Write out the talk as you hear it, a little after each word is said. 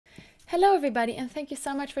Hello everybody, and thank you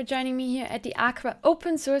so much for joining me here at the Aqua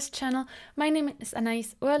open source channel. My name is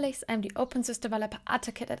Anais Urlichs. I'm the open source developer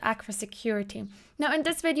advocate at Aqua Security. Now in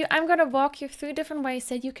this video, I'm going to walk you through different ways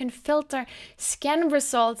that you can filter scan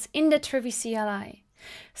results in the Trivy CLI.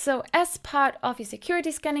 So as part of your security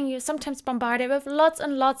scanning, you're sometimes bombarded with lots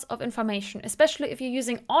and lots of information, especially if you're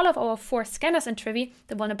using all of our 4 scanners in Trivy: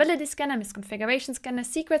 the vulnerability scanner, misconfiguration scanner,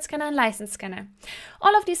 secret scanner, and license scanner.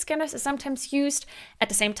 All of these scanners are sometimes used at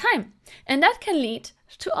the same time, and that can lead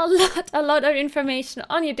to a lot of information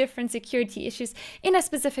on your different security issues in a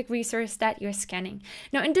specific resource that you're scanning.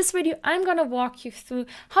 Now in this video, I'm going to walk you through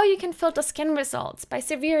how you can filter scan results by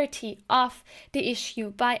severity of the issue,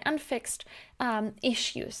 by unfixed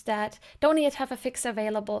issues that don't yet have a fix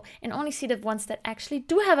available, and only see the ones that actually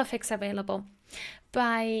do have a fix available,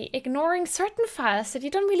 by ignoring certain files that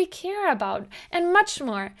you don't really care about, and much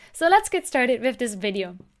more. So let's get started with this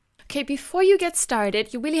video. Okay, before you get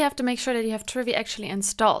started, you really have to make sure that you have Trivy actually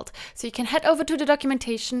installed. So you can head over to the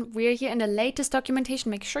documentation. We're here in the latest documentation.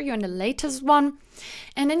 Make sure you're in the latest one.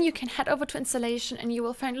 And then you can head over to installation, and you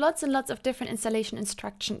will find lots and lots of different installation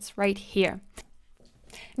instructions right here.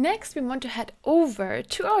 Next, we want to head over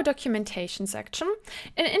to our documentation section.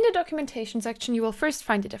 And in the documentation section, you will first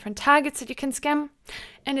find the different targets that you can scan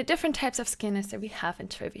and the different types of scanners that we have in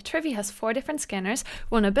Trivy. Trivy has 4 different scanners: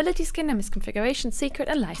 vulnerability scanner, misconfiguration, secret,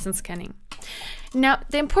 and license scanning. Now,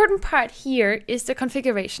 the important part here is the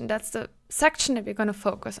configuration. That's the section that we're going to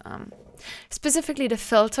focus on, specifically the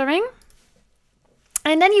filtering.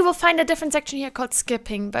 And then you will find a different section here called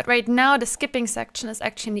skipping, but right now the skipping section is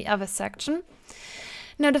actually in the other section.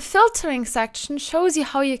 Now, the filtering section shows you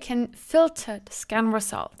how you can filter the scan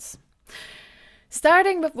results,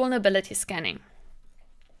 starting with vulnerability scanning.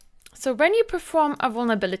 So when you perform a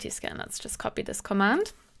vulnerability scan, let's just copy this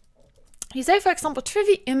command. You say, for example,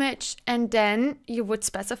 Trivy image, and then you would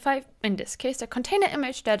specify, in this case, the container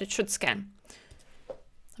image that it should scan.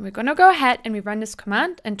 And we're going to go ahead and we run this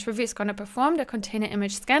command, and Trivy is going to perform the container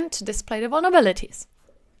image scan to display the vulnerabilities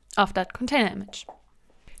of that container image.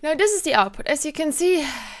 Now this is the output. As you can see,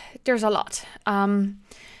 there's a lot.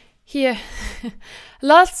 Here,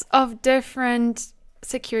 lots of different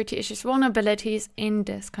security issues, vulnerabilities in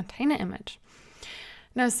this container image.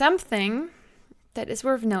 Now something that is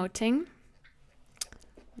worth noting,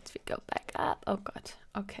 let's go back up. Oh God,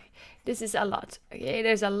 okay. This is a lot. Okay,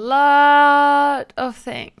 there's a lot of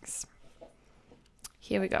things.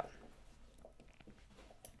 Here we go.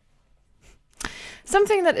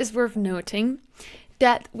 Something that is worth noting,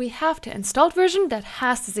 that we have the installed version that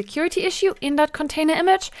has the security issue in that container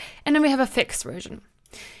image, and then we have a fixed version.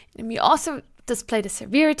 And we also display the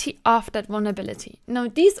severity of that vulnerability. Now,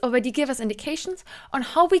 these already give us indications on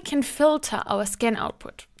how we can filter our scan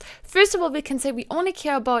output. First of all, we can say we only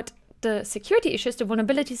care about the security issues, the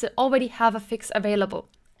vulnerabilities that already have a fix available,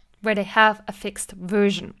 where they have a fixed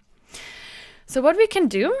version. So what we can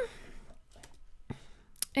do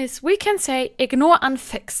is we can say ignore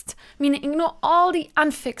unfixed, meaning ignore all the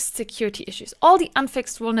unfixed security issues, all the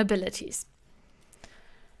unfixed vulnerabilities.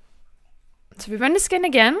 So we run the scan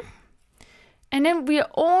again, and then we are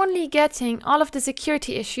only getting all of the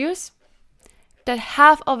security issues that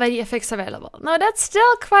have already a fix available. Now that's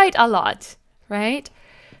still quite a lot, right?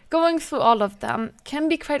 Going through all of them can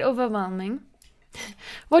be quite overwhelming.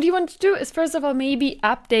 What you want to do is, first of all, maybe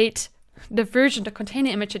update the version, the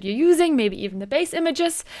container image that you're using, maybe even the base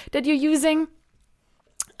images that you're using,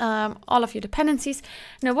 all of your dependencies.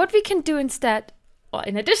 Now what we can do instead, or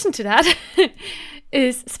in addition to that,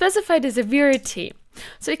 is specify the severity.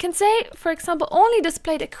 So you can say, for example, only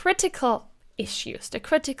display the critical issues, the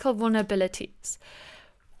critical vulnerabilities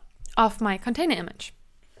of my container image.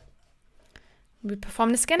 We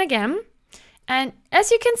perform the scan again, and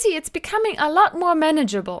as you can see, it's becoming a lot more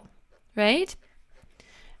manageable, right?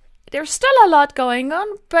 There's still a lot going on,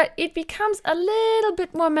 but it becomes a little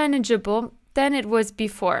bit more manageable than it was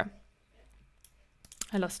before.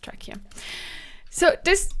 I lost track here. So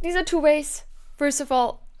these are 2 ways. First of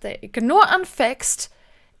all, they ignore unfixed,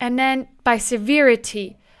 and then by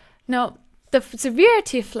severity. Now, the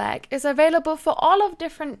severity flag is available for all of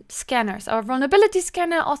different scanners, our vulnerability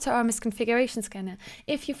scanner, also our misconfiguration scanner.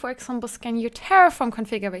 If you, for example, scan your Terraform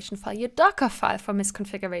configuration file, your Docker file for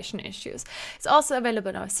misconfiguration issues, it's also available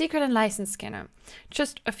in our secret and license scanner.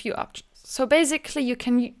 Just a few options. So basically, you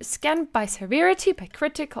can scan by severity, by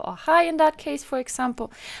critical or high in that case, for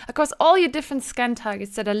example, across all your different scan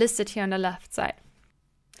targets that are listed here on the left side.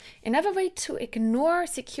 Another way to ignore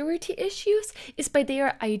security issues is by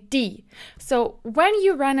their ID. So when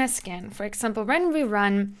you run a scan, for example, when we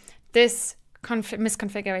run this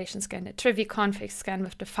misconfiguration scan, the Trivy config scan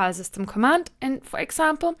with the file system command. And for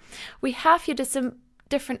example, we have here some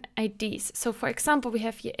different IDs. So for example, we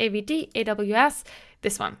have here AVD, AWS,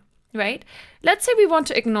 this one, right? Let's say we want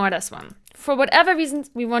to ignore this one. For whatever reasons,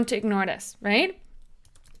 we want to ignore this, right?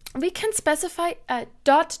 We can specify a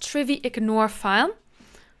 .trivy ignore file.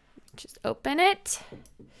 Just open it.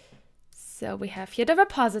 So we have here the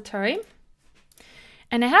repository.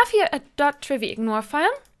 And I have here a .trivy ignore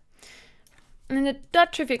file. And the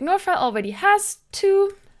 .trivy ignore file already has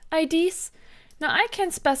 2 IDs. Now I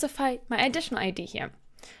can specify my additional ID here.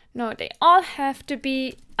 No, they all have to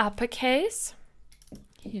be uppercase.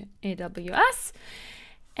 Here, AWS.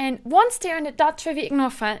 And once they're in the .trivy ignore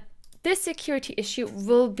file, this security issue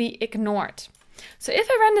will be ignored. So if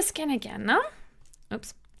I run the scan again now,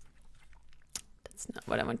 oops, that's not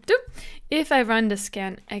what I want to do. If I run the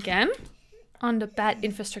scan again on the bad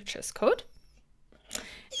infrastructure as code,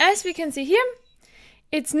 as we can see here,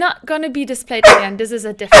 it's not going to be displayed again. This is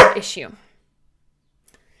a different issue.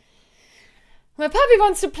 My puppy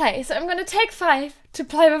wants to play, so I'm going to take 5 to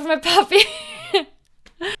play with my puppy.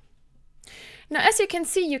 Now, as you can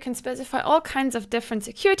see, you can specify all kinds of different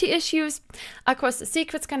security issues across the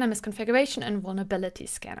secret scanner, misconfiguration, and vulnerability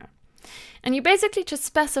scanner. And you basically just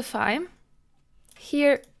specify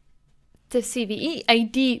here the CVE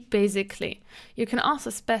ID, basically. You can also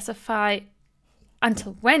specify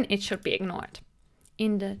until when it should be ignored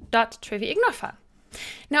in the .trivy ignore file.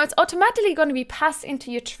 Now, it's automatically going to be passed into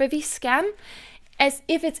your Trivy scan as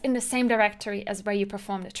if it's in the same directory as where you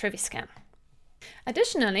perform the Trivy scan.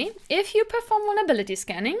 Additionally, if you perform vulnerability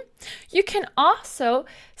scanning, you can also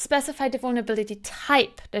specify the vulnerability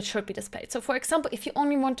type that should be displayed. So for example, if you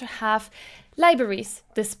only want to have libraries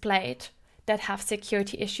displayed that have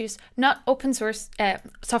security issues, not open source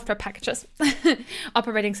software packages,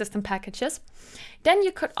 operating system packages, then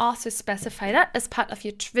you could also specify that as part of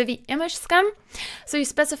your Trivy image scan. So you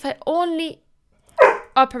specify only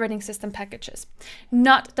operating system packages,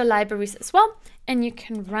 not the libraries as well, and you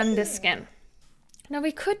can run the scan. Now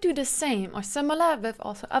we could do the same or similar with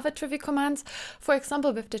also other Trivy commands. For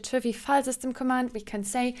example, with the Trivy file system command, we can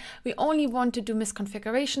say we only want to do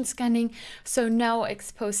misconfiguration scanning, so no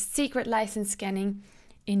exposed secret license scanning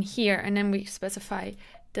in here, and then we specify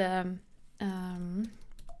the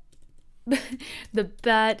the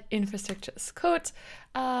bad infrastructure as code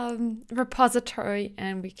repository,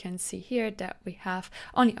 and we can see here that we have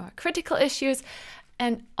only our critical issues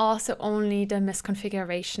and also only the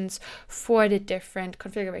misconfigurations for the different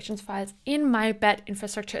configurations files in my bad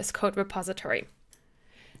infrastructure as code repository.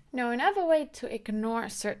 Now, another way to ignore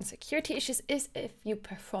certain security issues is if you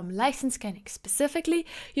perform license scanning specifically,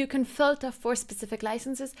 you can filter for specific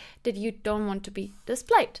licenses that you don't want to be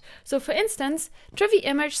displayed. So for instance, Trivy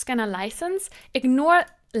image scanner license, ignore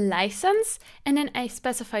license, and then I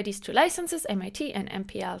specify these 2 licenses, MIT and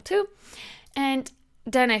MPL2, and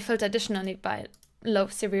then I filter additionally by low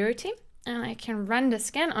severity, and I can run the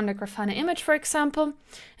scan on the Grafana image, for example,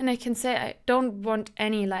 and I can say I don't want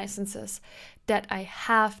any licenses that I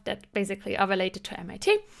have that basically are related to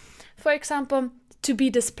MIT, for example, to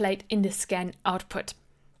be displayed in the scan output.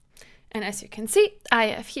 And as you can see, I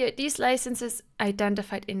have here these licenses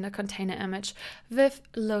identified in the container image with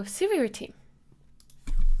low severity.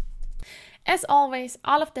 As always,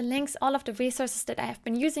 all of the links, all of the resources that I have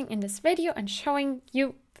been using in this video and showing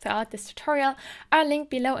you throughout this tutorial are linked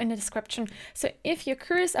below in the description. So if you're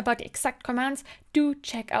curious about the exact commands, do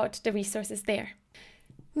check out the resources there.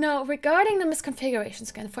 Now, regarding the misconfiguration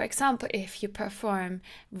scan, for example, if you perform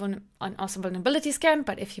also vulnerability scan,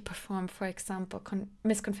 but if you perform, for example,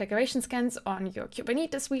 misconfiguration scans on your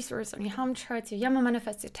Kubernetes resource, on your Helm charts, your YAML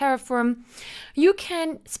manifest, your Terraform, you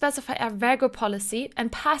can specify a Rego policy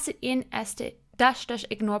and pass it in as the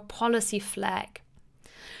 --ignore policy flag.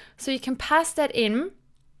 So you can pass that into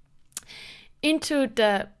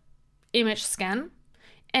the image scan,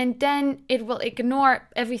 and then it will ignore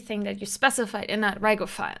everything that you specified in that Rego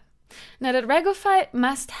file. Now that Rego file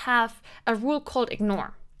must have a rule called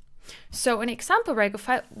ignore. So an example Rego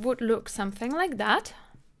file would look something like that.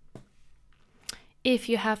 If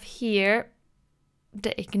you have here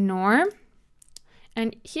the ignore,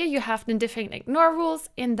 and here you have the different ignore rules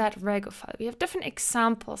in that Rego file. We have different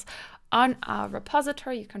examples on our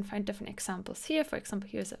repository. You can find different examples here. For example,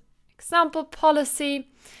 here's an example policy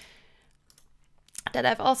that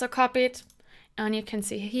I've also copied, and you can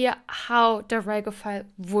see here how the Rego file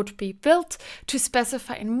would be built to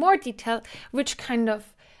specify in more detail which kind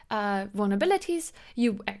of vulnerabilities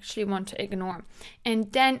you actually want to ignore.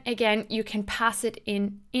 And then again, you can pass it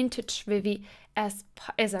into Trivy as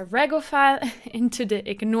a Rego file into the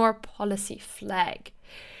ignore policy flag.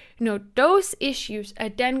 those issues are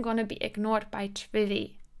then going to be ignored by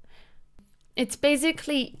Trivy. It's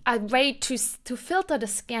basically a way to filter the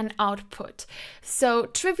scan output. So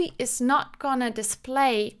Trivy is not going to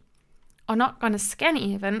display, or not going to scan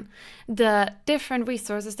even, the different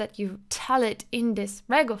resources that you tell it in this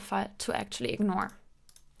rego file to actually ignore.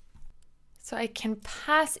 So I can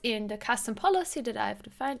pass in the custom policy that I've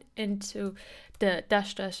defined into the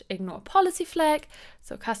 -- ignore policy flag.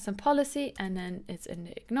 So custom policy, and then it's in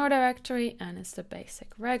the ignore directory, and it's the basic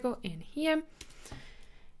rego in here.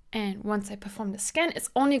 And once I perform the scan, it's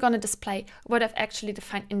only going to display what I've actually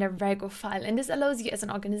defined in the rego file. And this allows you as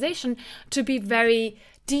an organization to be very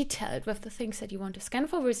detailed with the things that you want to scan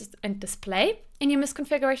for and display in your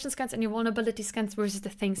misconfiguration scans and your vulnerability scans versus the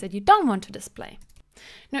things that you don't want to display.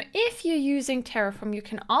 Now, if you're using Terraform, you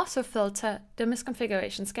can also filter the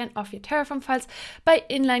misconfiguration scan of your Terraform files by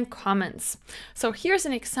inline comments. So here's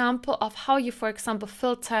an example of how you, for example,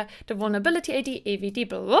 filter the vulnerability ID, AVD,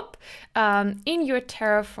 blah, blah, in your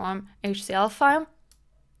Terraform HCL file.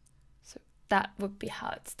 So that would be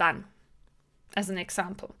how it's done, as an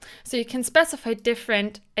example. So you can specify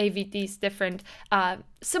different AVDs,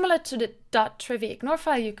 similar to the .trivy ignore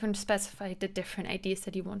file, you can specify the different IDs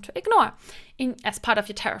that you want to ignore as part of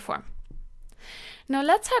your Terraform. Now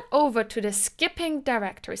let's head over to the skipping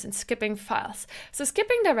directories and skipping files. So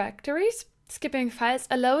skipping files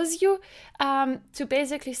allows you to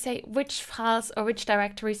basically say which files or which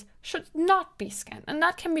directories should not be scanned. And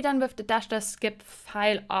that can be done with the -- skip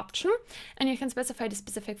file option. And you can specify the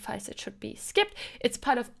specific files that should be skipped. It's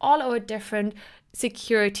part of all our different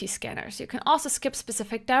security scanners. You can also skip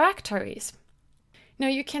specific directories. Now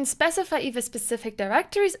you can specify either specific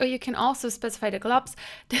directories, or you can also specify the globs,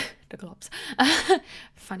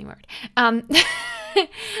 funny word,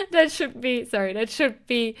 that should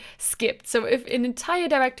be skipped. So if an entire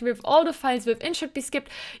directory with all the files within should be skipped,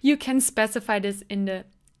 you can specify this in the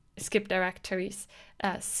skip directories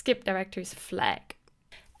flag.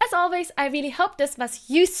 As always, I really hope this was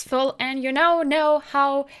useful and you now know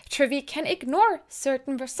how Trivy can ignore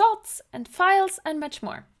certain results and files and much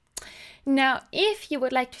more. Now, if you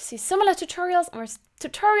would like to see similar tutorials or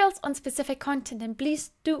tutorials on specific content, then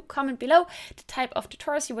please do comment below the type of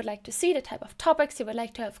tutorials you would like to see, the type of topics you would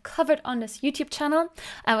like to have covered on this YouTube channel.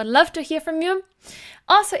 I would love to hear from you.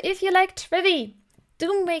 Also, if you like Trivy,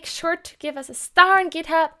 do make sure to give us a star on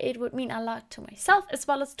GitHub. It would mean a lot to myself as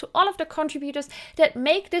well as to all of the contributors that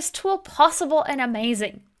make this tool possible and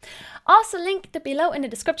amazing. Also linked below in the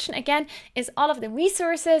description again is all of the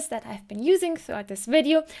resources that I've been using throughout this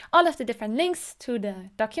video, all of the different links to the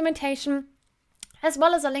documentation, as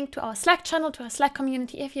well as a link to our Slack channel, to our Slack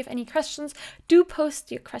community. If you have any questions, do post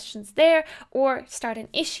your questions there or start an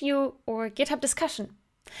issue or GitHub discussion.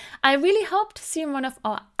 I really hope to see you in one of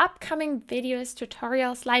our upcoming videos,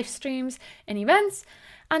 tutorials, live streams, and events.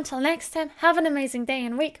 Until next time, have an amazing day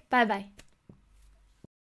and week. Bye bye.